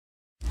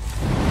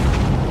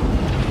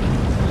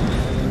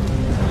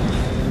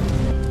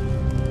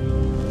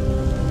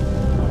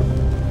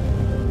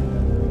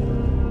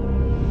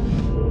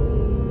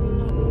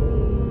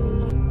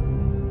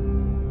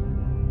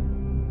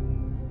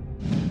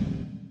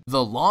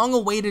The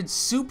long-awaited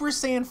Super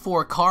Saiyan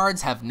 4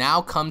 cards have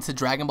now come to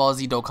Dragon Ball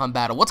Z Dokkan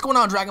Battle. What's going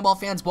on, Dragon Ball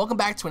fans? Welcome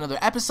back to another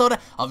episode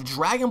of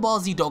Dragon Ball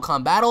Z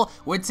Dokkan Battle,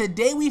 where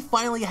today we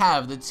finally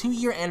have the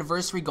 2-year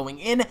anniversary going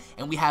in,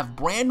 and we have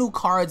brand new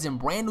cards and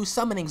brand new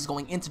summonings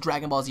going into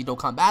Dragon Ball Z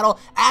Dokkan Battle.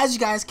 As you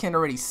guys can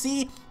already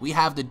see, we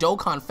have the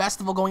Dokkan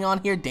Festival going on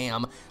here.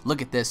 Damn,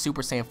 look at this,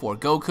 Super Saiyan 4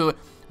 Goku.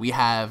 We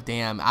have,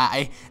 damn,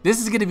 this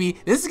is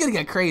gonna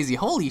get crazy.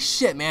 Holy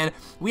shit, man.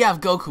 We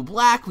have Goku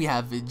Black, we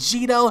have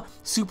Vegito,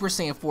 Super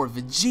Saiyan 4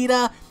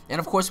 Vegeta, and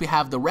of course we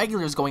have the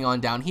regulars going on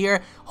down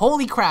here.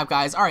 Holy crap,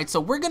 guys. Alright, so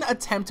we're gonna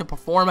attempt to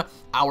perform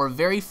our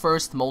very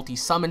first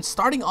multi-summon,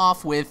 starting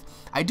off with,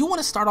 I do want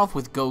to start off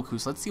with Goku,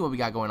 so let's see what we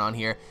got going on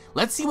here.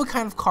 Let's see what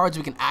kind of cards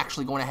we can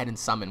actually go ahead and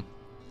summon.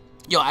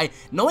 Yo,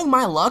 knowing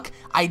my luck,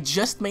 I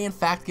just may in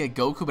fact get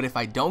Goku, but if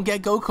I don't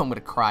get Goku, I'm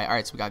gonna cry.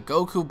 Alright, so we got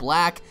Goku,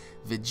 Black,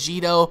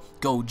 Vegito,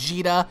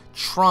 Gogito,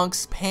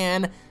 Trunks,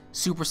 Pan,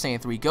 Super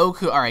Saiyan 3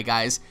 Goku. Alright,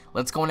 guys,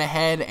 let's go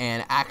ahead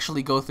and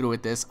actually go through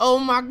with this. Oh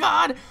my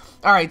god!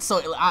 Alright,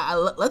 so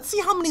let's see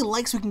how many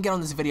likes we can get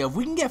on this video. If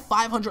we can get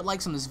 500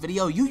 likes on this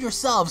video, you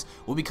yourselves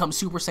will become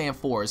Super Saiyan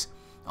 4s.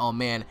 Oh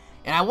man.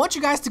 And I want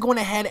you guys to go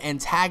ahead and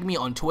tag me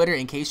on Twitter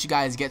in case you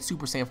guys get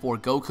Super Saiyan 4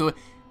 Goku.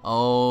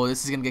 Oh,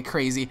 this is gonna get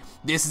crazy.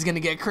 This is gonna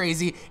get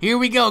crazy. Here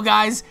we go,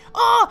 guys.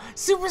 Oh,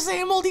 Super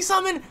Saiyan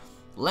multi-summon.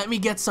 Let me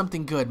get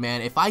something good,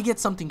 man. If I get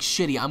something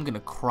shitty, I'm gonna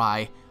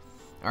cry.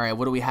 Alright,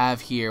 what do we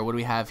have here? What do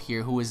we have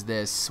here? Who is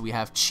this? We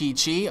have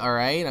Chi-Chi,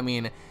 alright. I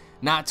mean,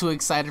 not too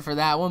excited for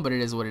that one, but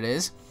it is what it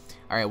is.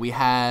 Alright, we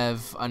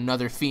have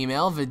another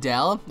female,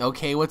 Videl.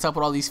 Okay, what's up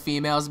with all these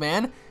females,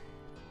 man?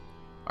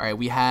 Alright,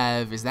 we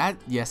have, is that?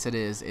 Yes, it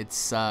is.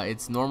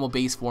 It's normal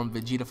base form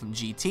Vegeta from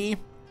GT.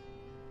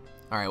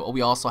 Alright, well,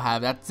 we also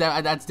have, that's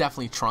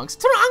definitely Trunks.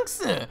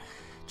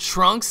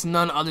 Trunks,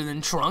 none other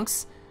than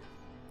Trunks.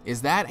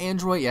 Is that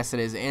Android? Yes, it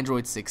is.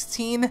 Android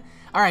 16.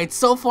 Alright,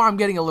 so far I'm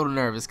getting a little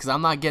nervous because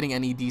I'm not getting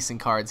any decent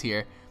cards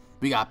here.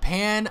 We got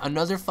Pan,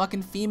 another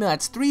fucking female.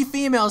 That's 3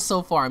 females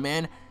so far,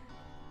 man.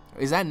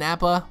 Is that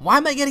Nappa? Why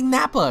am I getting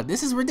Nappa?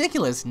 This is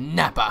ridiculous.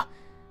 Nappa.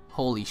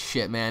 Holy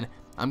shit, man.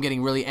 I'm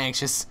getting really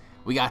anxious.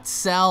 We got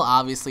Cell.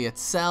 Obviously,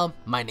 it's Cell.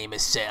 My name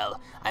is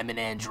Cell. I'm an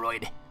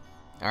android.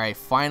 Alright,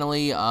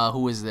 finally,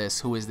 who is this?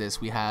 Who is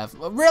this? We have,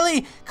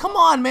 really? Come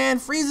on, man,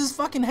 Frieza's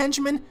fucking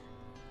henchman.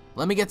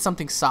 Let me get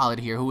something solid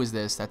here. Who is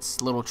this?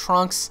 That's little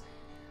Trunks.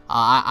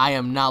 I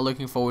am not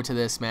looking forward to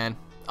this, man.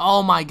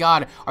 Oh my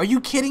god, are you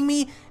kidding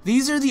me?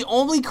 These are the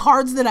only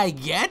cards that I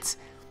get?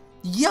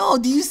 Yo,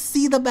 do you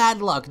see the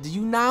bad luck? Do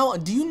you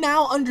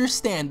now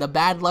understand the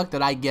bad luck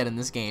that I get in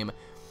this game?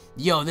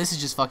 Yo, this is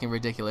just fucking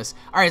ridiculous.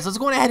 Alright, so let's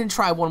go ahead and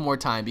try one more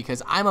time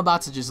because I'm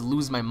about to just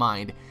lose my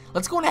mind.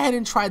 Let's go ahead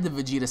and try the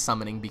Vegeta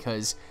summoning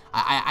because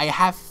I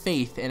have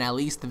faith in at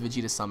least the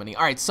Vegeta summoning.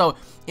 Alright, so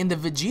in the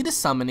Vegeta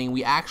summoning,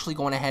 we actually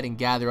going ahead and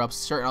gather up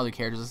certain other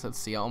characters. Let's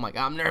see. Oh my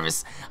god, I'm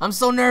nervous. I'm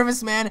so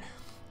nervous, man.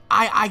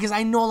 Because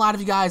I know a lot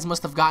of you guys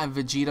must have gotten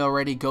Vegeta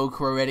already,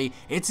 Goku already.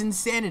 It's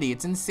insanity.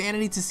 It's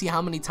insanity to see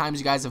how many times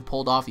you guys have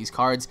pulled off these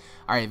cards.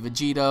 Alright,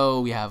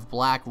 Vegito, we have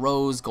Black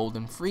Rose,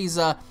 Golden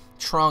Frieza,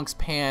 Trunks,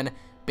 Pan,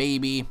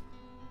 Baby.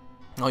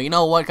 Oh, you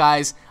know what,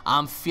 guys?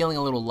 I'm feeling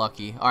a little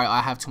lucky. Alright,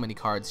 I have too many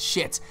cards.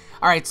 Shit.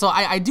 Alright, so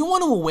I do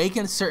want to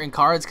awaken certain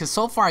cards, because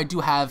so far I do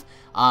have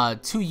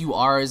 2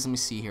 URs. Let me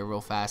see here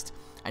real fast.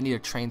 I need to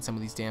train some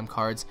of these damn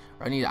cards.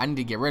 Or I need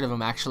to get rid of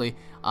them, actually.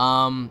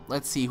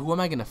 Let's see. Who am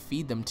I going to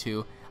feed them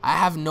to? I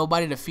have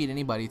nobody to feed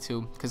anybody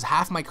to, because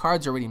half my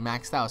cards are already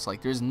maxed out. So,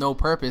 like, there's no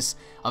purpose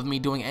of me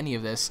doing any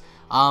of this.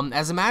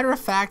 As a matter of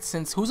fact,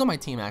 since... Who's on my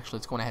team, actually?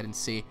 Let's go ahead and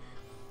see.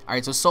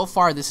 Alright, so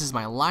far, this is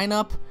my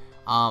lineup.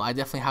 I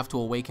definitely have to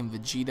awaken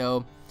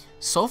Vegito.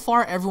 So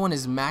far, everyone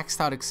is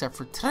maxed out except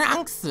for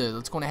Trunks.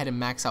 Let's go ahead and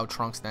max out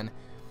Trunks then.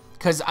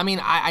 Because, I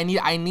mean, I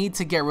need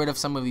to get rid of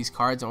some of these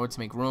cards in order to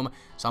make room.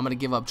 So I'm going to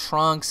give up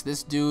Trunks,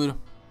 this dude.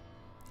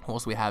 Who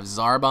else we have?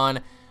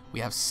 Zarbon. We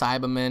have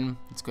Cyberman.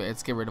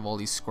 Let's get rid of all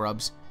these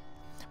scrubs.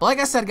 But like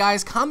I said,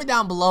 guys, comment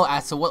down below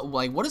as to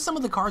what are some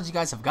of the cards you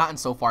guys have gotten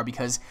so far.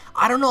 Because,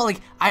 I don't know,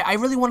 like, I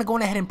really want to go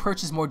ahead and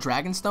purchase more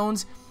Dragon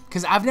Stones.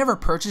 Because I've never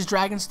purchased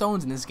Dragon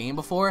Stones in this game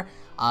before,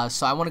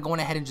 so I want to go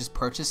ahead and just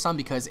purchase some,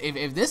 because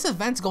if this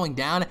event's going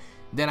down,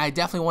 then I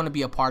definitely want to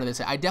be a part of this.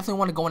 I definitely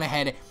want to go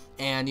ahead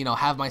and, you know,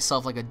 have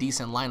myself, like, a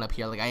decent lineup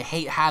here. Like, I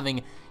hate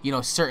having, you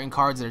know, certain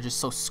cards that are just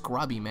so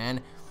scrubby,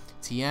 man.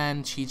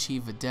 Tien, Chi-Chi,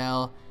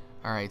 Videl.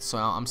 Alright, so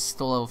I'm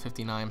still level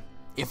 59.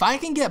 If I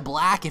can get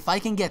Black, if I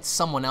can get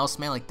someone else,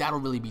 man, like, that'll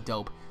really be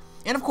dope.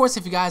 And, of course,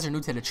 if you guys are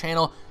new to the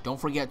channel,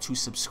 don't forget to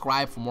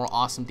subscribe for more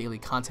awesome daily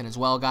content as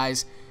well,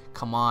 guys.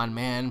 Come on,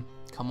 man.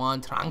 Come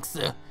on, Trunks.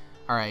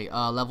 Alright,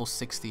 level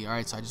 60.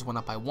 Alright, so I just went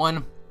up by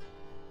 1.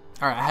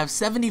 Alright, I have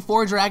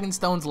 74 Dragon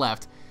Stones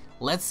left.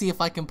 Let's see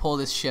if I can pull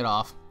this shit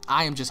off.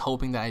 I am just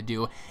hoping that I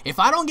do. If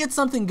I don't get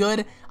something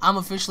good, I'm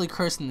officially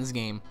cursed in this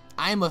game.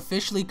 I am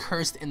officially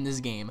cursed in this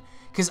game.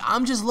 Because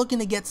I'm just looking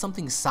to get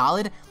something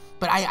solid,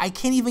 but I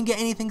can't even get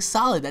anything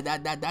solid.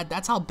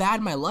 That's how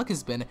bad my luck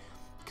has been.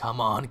 Come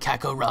on,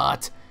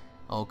 Kakarot.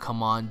 Oh,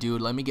 come on,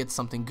 dude. Let me get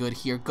something good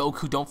here.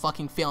 Goku, don't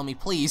fucking fail me,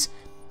 please.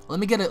 Let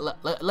me get it.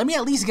 Let me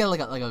at least get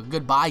like a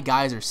goodbye,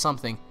 guys, or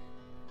something.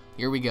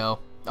 Here we go.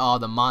 Oh,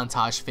 the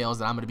montage fails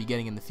that I'm going to be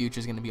getting in the future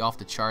is going to be off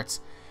the charts.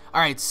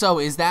 Alright, so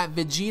is that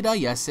Vegeta?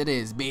 Yes, it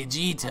is.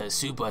 Vegeta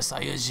Super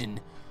Saiyan.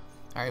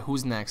 Alright,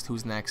 who's next?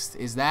 Who's next?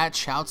 Is that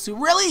Chaozu?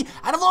 Really?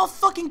 Out of all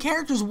fucking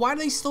characters, why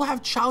do they still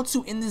have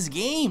Chaozu in this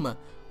game?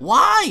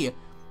 Why?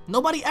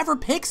 Nobody ever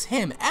picks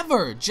him,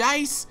 ever.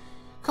 Jice?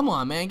 Come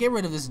on, man. Get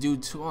rid of this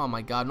dude, too. Oh,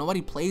 my God.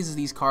 Nobody plays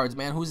these cards,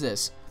 man. Who's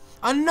this?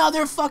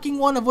 Another fucking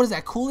one of, what is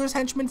that? Cooler's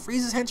henchman?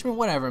 Frieza's henchman?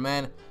 Whatever,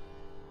 man.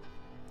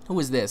 Who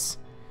is this?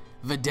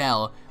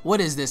 Videl. What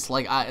is this?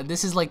 Like,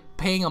 this is like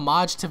paying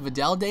homage to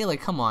Videl Day?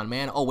 Like, come on,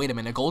 man. Oh, wait a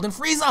minute. Golden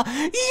Frieza.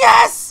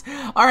 Yes!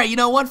 Alright, you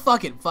know what?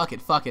 Fuck it. Fuck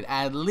it. Fuck it.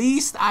 At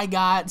least I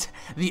got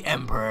the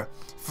Emperor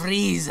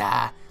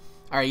Frieza.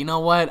 Alright, you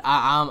know what?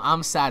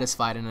 I'm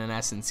satisfied in an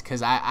essence,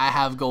 because I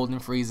have Golden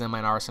Frieza in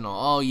my arsenal.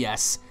 Oh,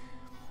 yes.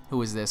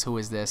 Who is this? Who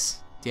is this?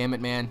 Damn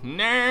it, man.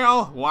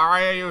 Nail,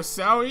 why are you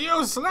so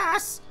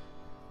useless?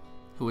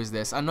 Who is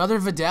this? Another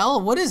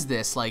Videl? What is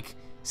this? Like,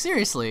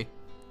 seriously.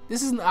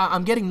 This is,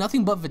 I'm getting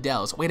nothing but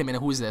Videls. Wait a minute,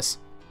 who is this?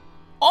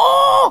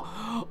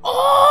 Oh!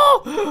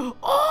 Oh!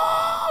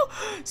 Oh!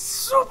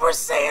 Super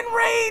Saiyan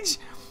Rage!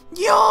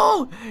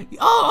 Yo!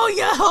 Oh,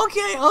 yeah,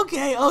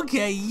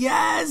 okay,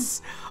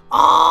 yes!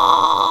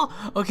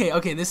 Oh!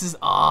 Okay, this is,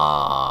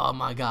 oh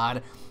my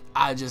God.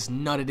 I just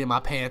nutted in my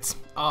pants.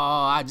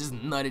 Oh, I just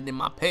nutted in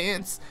my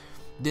pants.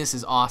 This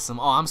is awesome.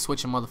 Oh, I'm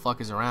switching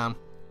motherfuckers around.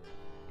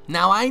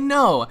 Now, I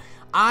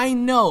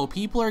know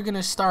people are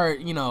gonna start,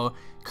 you know,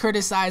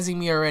 criticizing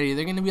me already.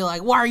 They're gonna be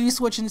like, why are you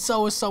switching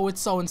so-and-so with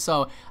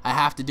so-and-so? I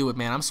have to do it,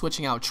 man. I'm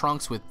switching out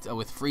Trunks with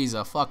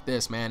Frieza. Fuck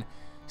this, man.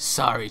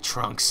 Sorry,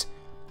 Trunks.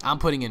 I'm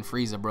putting in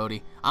Frieza,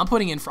 Brody. I'm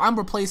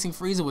replacing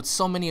Frieza with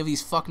so many of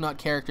these fucknut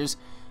characters.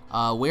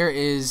 Where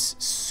is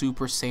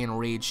Super Saiyan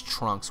Rage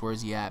Trunks?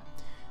 Where's he at?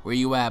 Where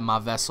you at, my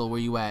vessel? Where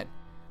you at?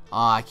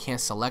 I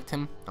can't select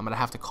him. I'm gonna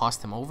have to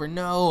cost him over.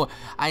 No,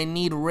 I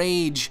need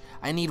Rage.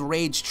 I need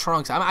Rage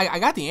Trunks. I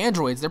got the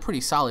androids. They're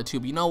pretty solid too.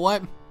 But you know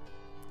what?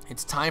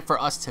 It's time for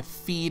us to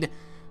feed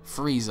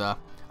Frieza.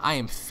 I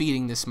am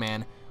feeding this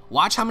man.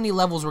 Watch how many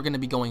levels we're gonna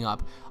be going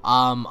up.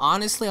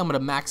 Honestly, I'm gonna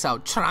max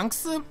out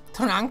Trunks.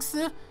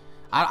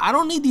 I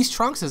don't need these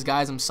Trunkses,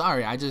 guys. I'm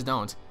sorry. I just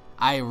don't.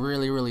 I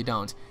really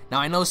don't. Now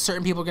I know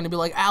certain people are gonna be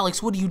like,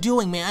 Alex, what are you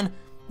doing, man?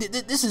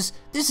 This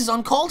is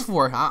uncalled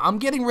for. I'm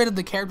getting rid of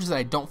the characters that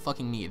I don't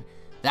fucking need.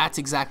 That's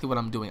exactly what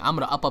I'm doing. I'm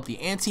gonna up the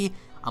ante.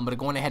 I'm gonna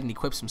go on ahead and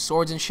equip some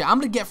swords and shit. I'm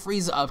gonna get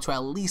Frieza up to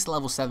at least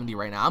level 70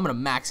 right now. I'm gonna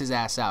max his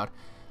ass out.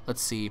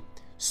 Let's see.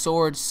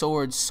 Sword.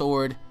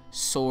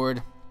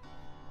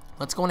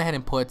 Let's go on ahead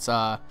and put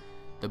the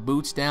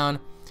boots down.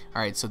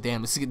 Alright, so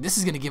damn, this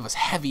is gonna give us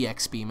heavy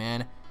XP,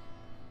 man.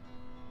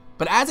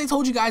 But as I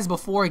told you guys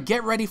before,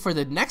 get ready for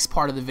the next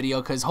part of the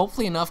video, because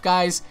hopefully enough,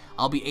 guys,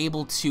 I'll be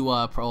able to,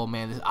 oh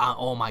man,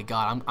 oh my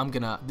God, I'm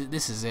gonna,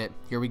 this is it.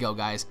 Here we go,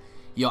 guys.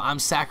 Yo, I'm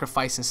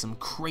sacrificing some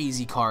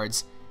crazy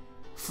cards.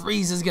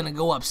 Frieza's gonna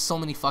go up so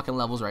many fucking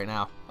levels right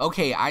now.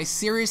 Okay, I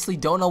seriously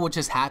don't know what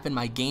just happened.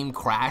 My game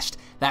crashed.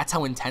 That's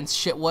how intense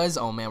shit was.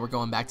 Oh man, we're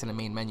going back to the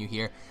main menu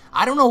here.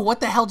 I don't know what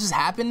the hell just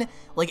happened.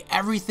 Like,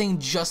 everything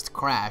just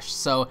crashed.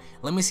 So,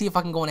 let me see if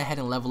I can go on ahead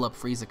and level up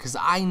Frieza, because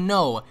I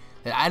know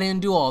that I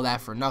didn't do all that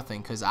for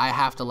nothing, because I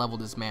have to level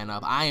this man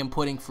up. I am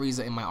putting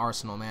Frieza in my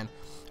arsenal, man.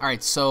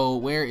 Alright, so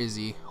where is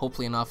he?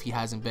 Hopefully enough he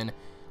hasn't been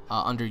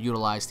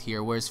underutilized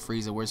here. Where's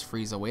Frieza? Where's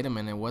Frieza? Wait a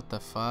minute, what the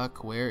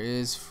fuck? Where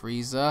is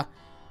Frieza?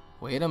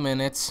 Wait a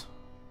minute.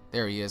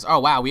 There he is. Oh,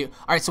 wow.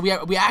 Alright, so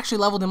we actually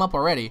leveled him up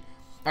already.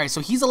 Alright, so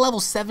he's a level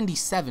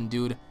 77,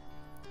 dude.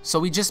 So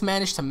we just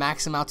managed to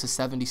max him out to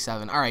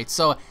 77. Alright,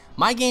 so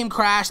my game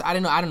crashed. I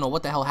don't know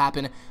what the hell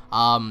happened.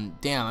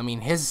 Damn, I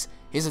mean, his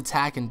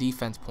attack and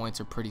defense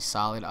points are pretty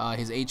solid.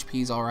 His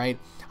HP is all right.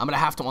 I'm gonna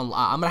have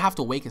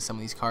to awaken some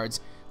of these cards.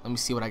 Let me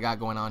see what I got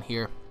going on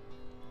here.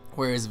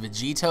 Where is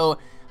Vegito?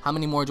 How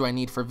many more do I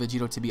need for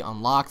Vegito to be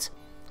unlocked?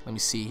 Let me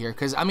see here,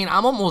 because I mean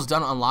I'm almost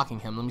done unlocking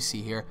him. Let me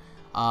see here.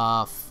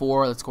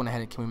 4. Let's go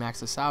ahead and can we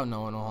max this out?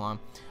 No, hold on. All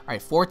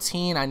right,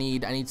 14. I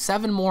need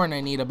 7 more, and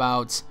I need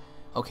about.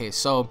 Okay,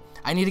 so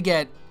I need to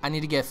get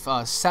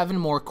 7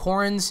 more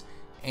Corins,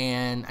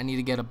 and I need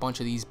to get a bunch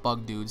of these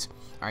bug dudes.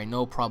 All right,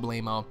 no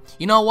problemo.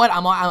 You know what?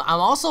 I'm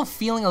also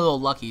feeling a little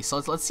lucky.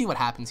 So let's see what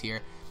happens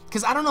here.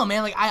 Because I don't know,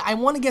 man. Like I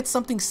want to get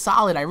something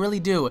solid. I really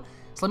do.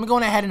 So let me go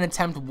on ahead and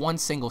attempt one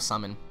single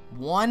summon.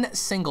 One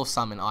single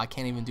summon. Oh, I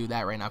can't even do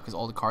that right now because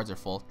all the cards are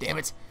full. Damn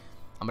it.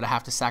 I'm gonna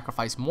have to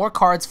sacrifice more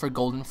cards for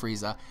Golden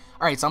Frieza.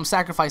 All right, so I'm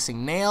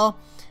sacrificing Nail.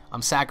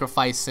 I'm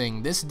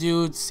sacrificing this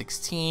dude,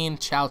 16,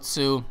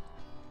 Chaozu,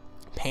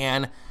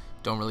 Pan.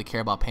 Don't really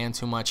care about Pan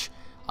too much.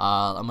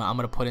 I'm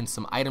gonna put in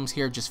some items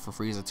here just for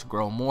Frieza to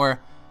grow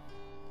more.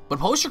 But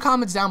post your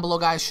comments down below,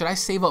 guys. Should I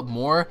save up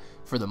more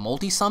for the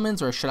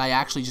multi-summons, or should I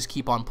actually just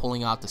keep on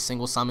pulling out the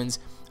single summons?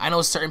 I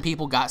know certain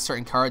people got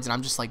certain cards, and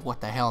I'm just like,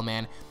 what the hell,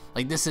 man?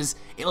 Like, this is,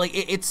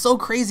 it's so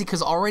crazy,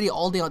 because already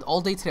all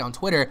day today on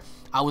Twitter,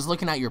 I was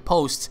looking at your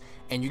posts,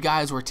 and you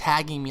guys were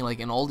tagging me like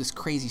in all this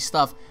crazy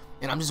stuff,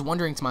 and I'm just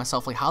wondering to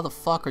myself, like, how the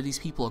fuck are these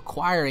people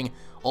acquiring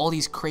all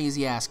these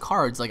crazy ass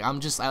cards? Like, I'm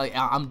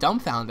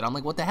dumbfounded. I'm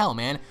like, what the hell,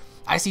 man?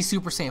 I see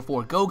Super Saiyan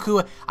 4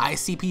 Goku, I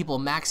see people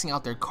maxing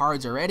out their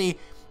cards already,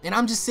 and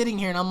I'm just sitting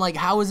here and I'm like,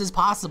 how is this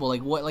possible?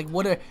 Like, what?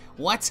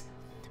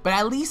 But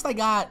at least I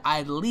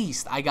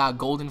got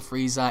Golden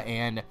Frieza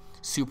and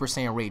Super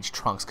Saiyan Rage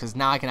Trunks, because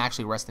now I can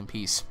actually rest in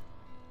peace.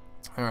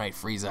 Alright,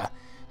 Frieza,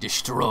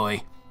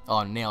 destroy.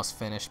 Oh, Nail's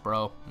finished,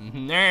 bro.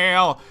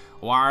 Nail,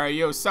 why are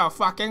you so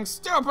fucking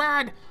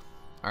stupid?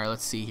 Alright,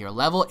 let's see here.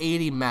 Level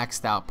 80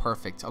 maxed out.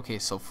 Perfect. Okay,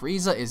 so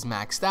Frieza is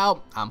maxed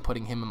out. I'm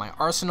putting him in my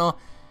arsenal.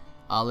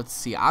 Let's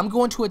see. I'm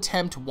going to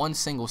attempt one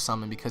single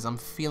summon because I'm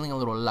feeling a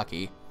little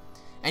lucky.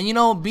 And you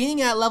know,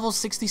 being at level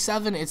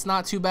 67, it's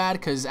not too bad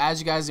because, as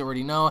you guys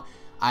already know,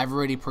 I've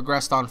already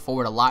progressed on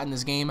forward a lot in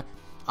this game.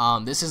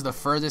 This is the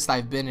furthest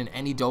I've been in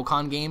any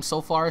Dokkan game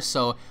so far,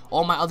 so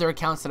all my other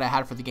accounts that I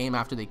had for the game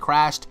after they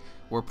crashed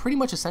were pretty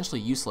much essentially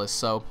useless.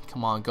 So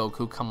come on,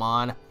 Goku, come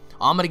on.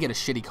 I'm gonna get a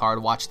shitty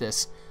card. Watch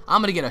this.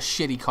 I'm gonna get a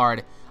shitty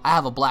card. I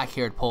have a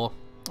black-haired pole.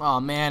 Oh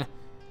man,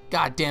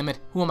 god damn it.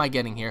 Who am I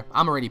getting here?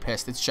 I'm already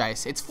pissed. It's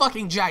Jice. It's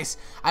fucking Jice.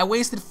 I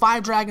wasted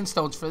 5 Dragon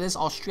Stones for this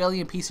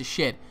Australian piece of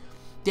shit.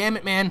 Damn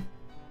it, man.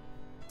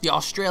 The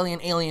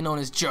Australian alien known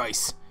as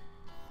Jice.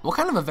 What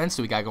kind of events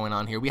do we got going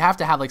on here? We have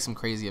to have like some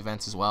crazy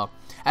events as well.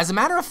 As a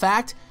matter of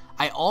fact,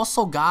 I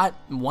also got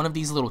one of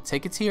these little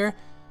tickets here,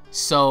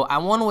 so I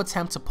want to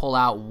attempt to pull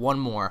out one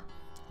more.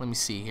 Let me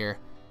see here.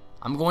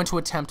 I'm going to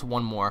attempt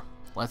one more.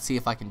 Let's see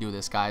if I can do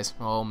this, guys.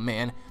 Oh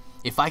man,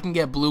 if I can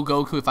get blue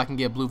Goku, if I can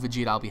get blue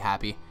Vegeta, I'll be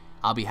happy.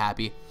 I'll be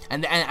happy.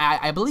 And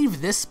I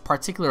believe this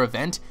particular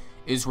event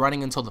is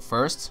running until the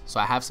 1st, so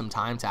I have some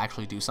time to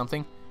actually do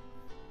something.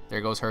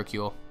 There goes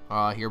Hercule.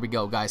 Here we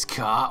go, guys.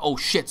 Oh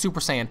shit, Super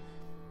Saiyan.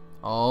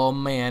 Oh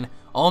man,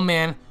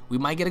 we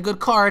might get a good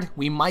card.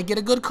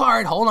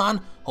 Hold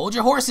on, hold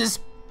your horses.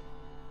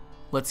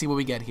 Let's see what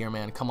we get here,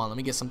 man. Come on, let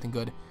me get something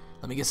good.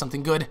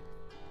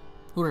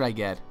 Who did I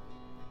get?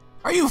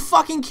 Are you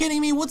fucking kidding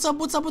me? What's up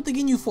with the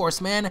Ginyu Force,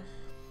 man?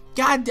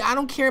 God, I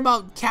don't care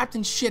about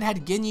Captain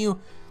Shithead Ginyu.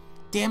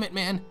 Damn it,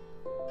 man.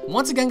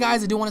 Once again,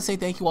 guys, I do want to say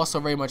thank you all so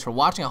very much for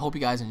watching. I hope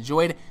you guys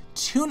enjoyed.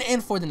 Tune in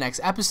for the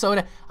next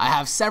episode. I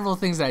have several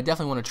things that I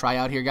definitely want to try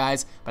out here,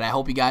 guys, but I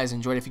hope you guys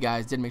enjoyed. If you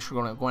guys did, make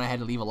sure to go ahead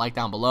and leave a like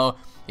down below.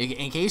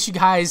 In case you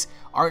guys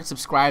aren't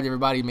subscribed,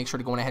 everybody, make sure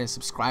to go ahead and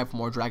subscribe for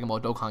more Dragon Ball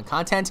Dokkan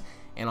content.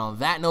 And on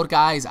that note,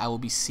 guys, I will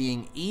be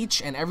seeing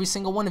each and every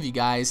single one of you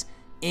guys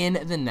in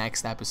the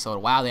next episode.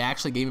 Wow, they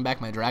actually gave me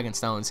back my Dragon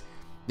Stones.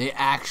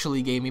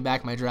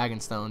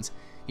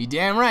 You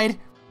damn right.